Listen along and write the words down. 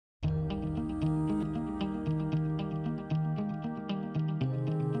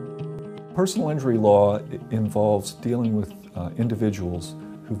Personal injury law involves dealing with individuals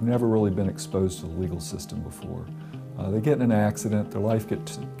who've never really been exposed to the legal system before. They get in an accident, their life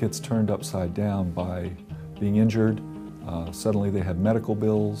gets turned upside down by being injured. Suddenly they have medical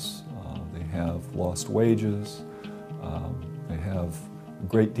bills, they have lost wages, they have a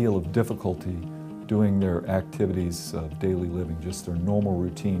great deal of difficulty doing their activities of daily living. Just their normal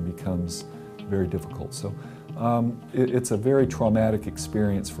routine becomes very difficult. So it's a very traumatic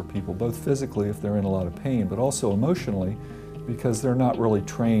experience for people, both physically if they're in a lot of pain, but also emotionally because they're not really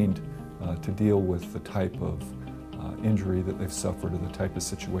trained to deal with the type of injury that they've suffered or the type of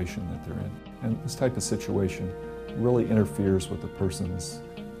situation that they're in. And this type of situation really interferes with the person's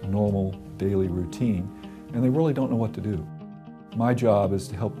normal daily routine, and they really don't know what to do. My job is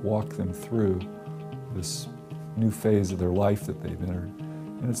to help walk them through this new phase of their life that they've entered.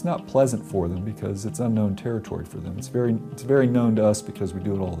 And it's not pleasant for them because it's unknown territory for them. It's very known to us because we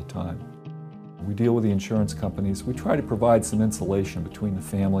do it all the time. We deal with the insurance companies. We try to provide some insulation between the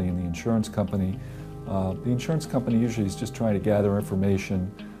family and the insurance company. The insurance company usually is just trying to gather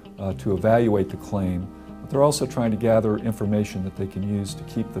information to evaluate the claim, but they're also trying to gather information that they can use to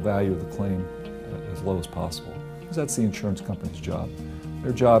keep the value of the claim as low as possible, because that's the insurance company's job.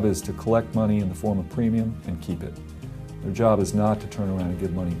 Their job is to collect money in the form of premium and keep it. Their job is not to turn around and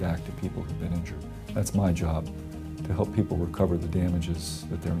give money back to people who've been injured. That's my job, to help people recover the damages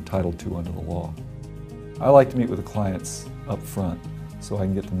that they're entitled to under the law. I like to meet with the clients up front so I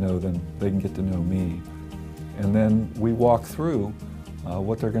can get to know them, they can get to know me. And then we walk through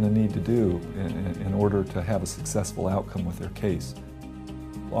what they're going to need to do in order to have a successful outcome with their case.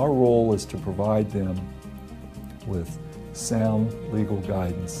 Our role is to provide them with sound legal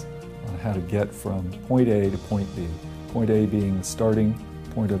guidance on how to get from point A to point B. Point A being the starting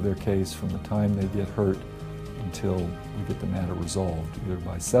point of their case from the time they get hurt until we get the matter resolved, either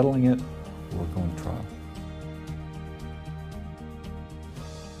by settling it or going